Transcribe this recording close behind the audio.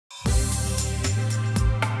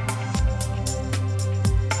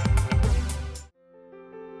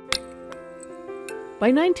By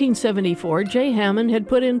 1974, J. Hammond had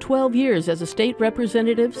put in 12 years as a state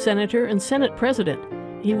representative, senator, and Senate president.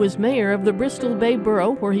 He was mayor of the Bristol Bay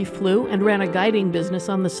Borough, where he flew and ran a guiding business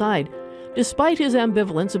on the side. Despite his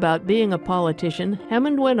ambivalence about being a politician,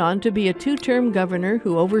 Hammond went on to be a two-term governor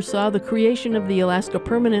who oversaw the creation of the Alaska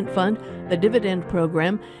Permanent Fund, the dividend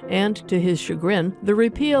program, and, to his chagrin, the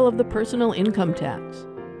repeal of the personal income tax.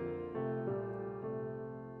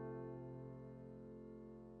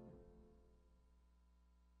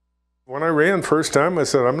 When I ran first time, I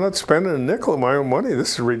said, I'm not spending a nickel of my own money.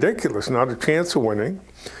 This is ridiculous, not a chance of winning.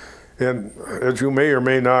 And as you may or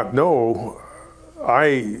may not know,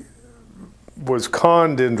 I was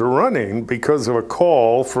conned into running because of a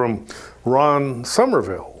call from Ron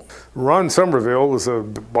Somerville. Ron Somerville was a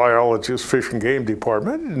biologist, fish and game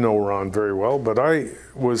department. I didn't know Ron very well, but I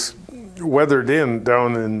was weathered in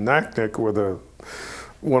down in Naknek with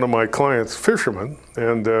one of my clients' fishermen,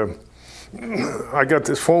 and I got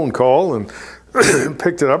this phone call and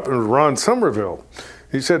picked it up, and it was Ron Somerville.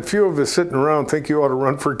 He said, few of us sitting around think you ought to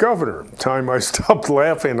run for governor. Time I stopped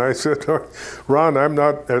laughing, I said, Ron, I'm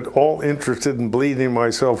not at all interested in bleeding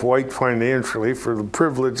myself white financially for the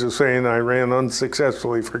privilege of saying I ran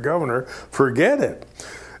unsuccessfully for governor. Forget it.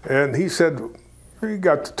 And he said, we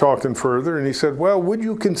got to talking further, and he said, well, would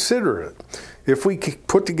you consider it if we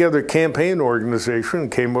put together a campaign organization and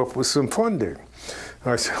came up with some funding?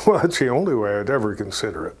 I said, well, that's the only way I'd ever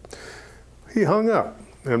consider it. He hung up.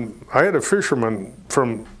 And I had a fisherman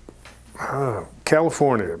from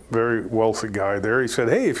California, very wealthy guy there. He said,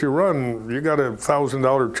 hey, if you run, you got a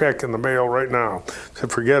 $1,000 check in the mail right now. I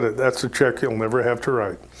said, forget it. That's a check you'll never have to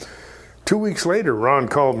write. 2 weeks later, Ron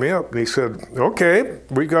called me up and he said, okay,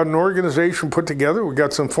 we got an organization put together. We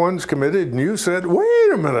got some funds committed. And you said,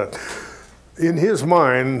 wait a minute. In his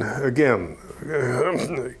mind, again,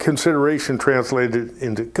 consideration translated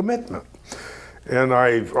into commitment. And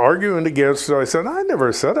I arguing against it, I said, I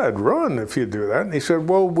never said I'd run if you'd do that. And he said,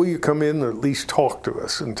 well, will you come in and at least talk to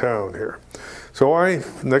us in town here? So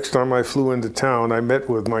next time I flew into town, I met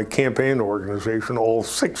with my campaign organization, all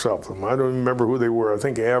 6 of them. I don't even remember who they were. I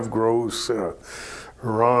think Av Gross,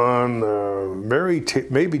 Ron,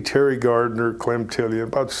 maybe Terry Gardner, Clem Tillion,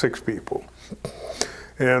 about 6 people.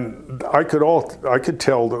 And I could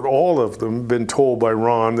tell that all of them had been told by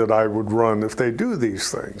Ron that I would run if they do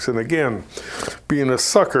these things. And again, being a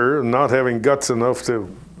sucker and not having guts enough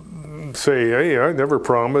to say, hey, I never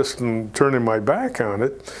promised, and turning my back on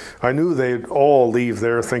it, I knew they'd all leave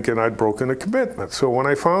there thinking I'd broken a commitment. So when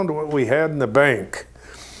I found what we had in the bank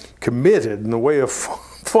committed in the way of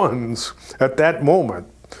funds at that moment,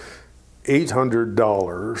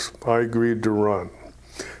 $800, I agreed to run,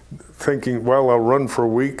 thinking, well, I'll run for a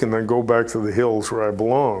week and then go back to the hills where I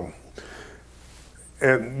belong.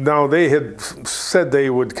 And now they had said they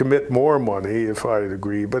would commit more money if I'd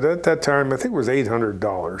agree, but at that time, I think it was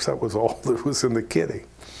 $800. That was all that was in the kitty.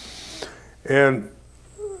 And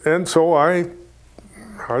so I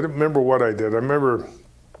don't remember what I did. I remember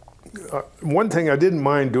one thing I didn't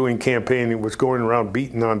mind doing campaigning was going around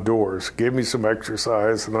beating on doors. It gave me some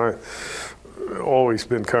exercise, and I've always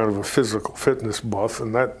been kind of a physical fitness buff,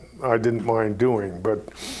 and that I didn't mind doing. But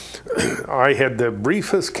I had the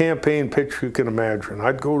briefest campaign pitch you can imagine.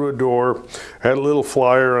 I'd go to a door, had a little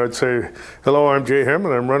flyer, I'd say, hello, I'm J.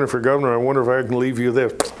 Hammond, I'm running for governor, I wonder if I can leave you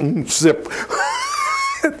this. Zip.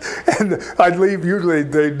 And I'd leave, usually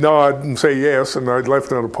they'd nod and say yes, and I'd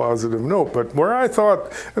left on a positive note. But where I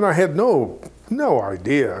thought, and I had no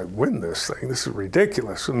idea I'd win this thing, this is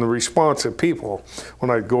ridiculous. And the response of people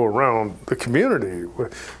when I'd go around the community,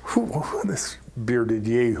 who this bearded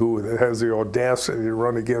yahoo that has the audacity to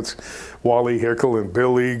run against Wally Hickel and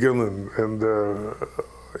Bill Egan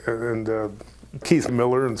and Keith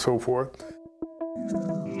Miller and so forth.